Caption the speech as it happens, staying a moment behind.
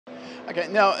Okay,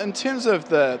 now in terms of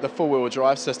the four-wheel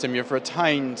drive system, you've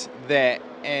retained that,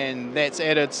 and that's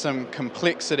added some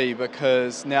complexity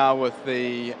because now with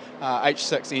the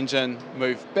H6 engine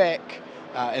moved back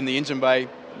in the engine bay,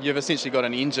 you've essentially got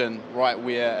an engine right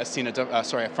where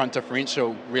a front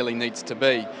differential really needs to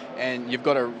be, and you've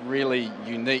got a really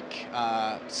unique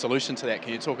solution to that.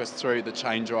 Can you talk us through the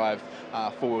chain drive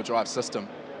four-wheel drive system?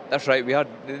 That's right, we had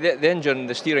the engine,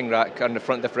 the steering rack and the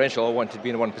front differential all wanted to be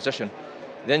in one position.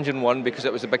 The engine won because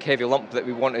it was a big heavy lump that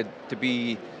we wanted to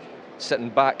be sitting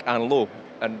back and low,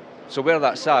 and so where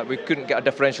that sat we couldn't get a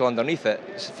differential underneath it.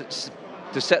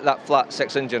 To sit that flat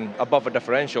 6 engine above a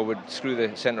differential would screw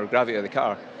the centre of gravity of the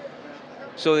car.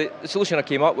 So the solution I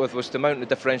came up with was to mount the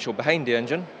differential behind the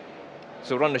engine,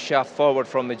 so run the shaft forward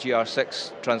from the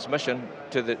WRX transmission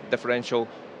to the differential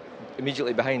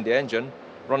immediately behind the engine,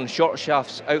 run short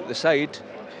shafts out the side,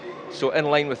 so in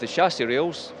line with the chassis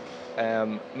rails,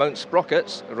 mount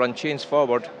sprockets, run chains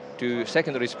forward to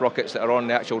secondary sprockets that are on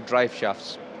the actual drive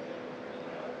shafts.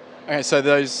 Okay, so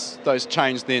those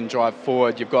chains then drive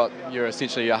forward. You've got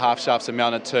essentially your half shafts are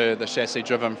mounted to the chassis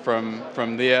driven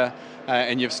from there,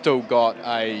 and you've still got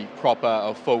a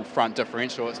full front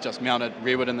differential. It's just mounted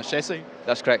rearward in the chassis.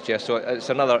 That's correct, yes. So it's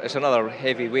another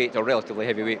heavy weight, or relatively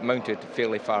heavy weight, mounted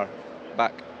fairly far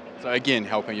back. So again,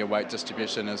 helping your weight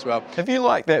distribution as well. If you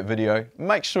like that video,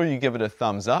 make sure you give it a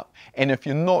thumbs up, and if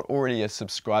you're not already a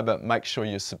subscriber, make sure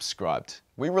you're subscribed.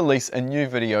 We release a new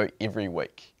video every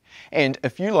week. And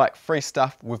if you like free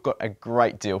stuff, we've got a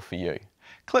great deal for you.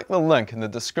 Click the link in the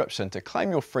description to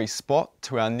claim your free spot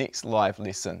to our next live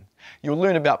lesson. You'll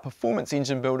learn about performance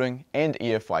engine building and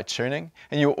EFI tuning,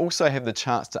 and you'll also have the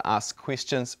chance to ask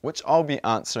questions which I'll be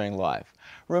answering live.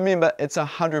 Remember, it's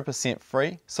 100%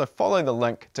 free, so follow the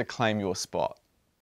link to claim your spot.